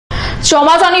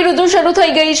ચોમાસાની ઋતુ શરૂ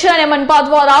થઈ ગઈ છે અને મનપા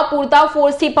દ્વારા પૂરતા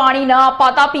ફોર્સથી પાણી ન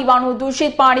અપાતા પીવાનું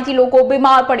દૂષિત પાણીથી લોકો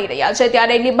બીમાર પડી રહ્યા છે।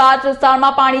 ત્યારે લીંબાદ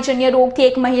વિસ્તારમાં પાણીજન્ય રોગથી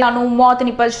એક મહિલાનું મોત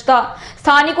નિપજતા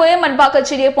સ્થાનિકોએ મનપા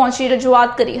કચેરીએ પહોંચી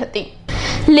રજૂઆત કરી હતી।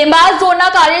 લીંબાદ ઝોનના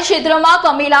કાર્યક્ષેત્રમાં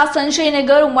કમેલા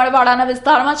સંજયનગર ઉમરવાડાના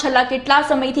વિસ્તારમાં છેલ્લા કેટલા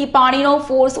સમયથી પાણીનો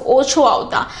ફોર્સ ઓછો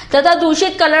આવતા તથા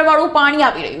દૂષિત કલરવાળું પાણી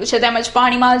આવી રહ્યું છે તેમજ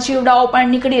પાણીમાં જીવડાઓ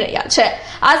પણ નીકળી રહ્યા છે।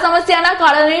 આ સમસ્યાના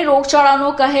કારણે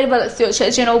રોગચાળાનો કહેર વરસ્યો છે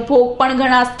જેનો ભોગ પણ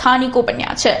ઘણા સ્થાનિકો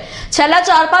બન્યા છે। છેલ્લા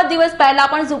 4-5 દિવસ પહેલા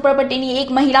પણ ઝુંપડપટ્ટીની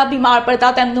એક મહિલા બીમાર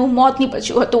પડતા તેમનું મોત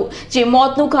નીપજ્યું હતું જે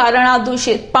મોતનું કારણ આ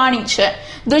દૂષિત પાણી છે।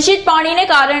 દૂષિત પાણીને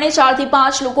કારણે 4 થી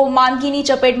 5 લોકો માંદગીની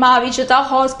ચપેટમાં આવી જતા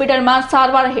હોસ્પિટલમાં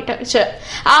સારવાર હેઠળ છે।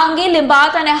 આ અંગે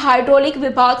લીંબાદ અને હાઇડ્રોલિક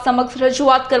વિભાગ સમક્ષ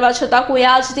રજૂઆત કરવા છતાં કોઈ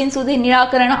આજ દિન સુધી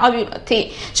નિરાકરણ આવ્યું નથી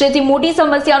જેથી મોટી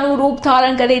સમસ્યાનું રૂપ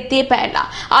ધારણ કરે તે પહેલા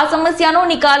આ સમસ્યાનો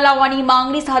નિકાલ લાવવાની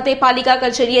માંગણી સાથે પાલિકા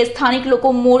કચેરીએ સ્થાનિક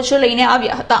લોકો મોરચો લઈને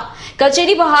આવ્યા હતા।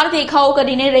 કચેરી બહાર દેખાવો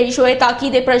કરીને રહીશોએ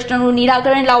તાકીદે પ્રશ્નનું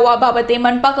નિરાકરણ લાવવા બાબતે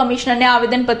મનપા કમિશનરને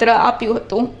આવેદનપત્ર આપ્યું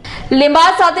હતું।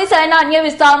 લીંબાદ સાથે શહેરના અન્ય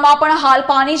વિસ્તારમાં પણ હાલ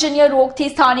પાણીજન્ય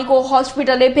રોગથી સ્થાનિકો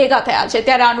હોસ્પિટલે ભેગા થયા છે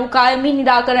ત્યારે આનું કાયમી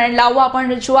નિરાકરણ લાવવા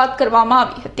પણ રજૂઆત કરવામાં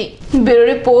આવી હતી। Bureau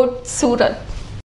report, Surat.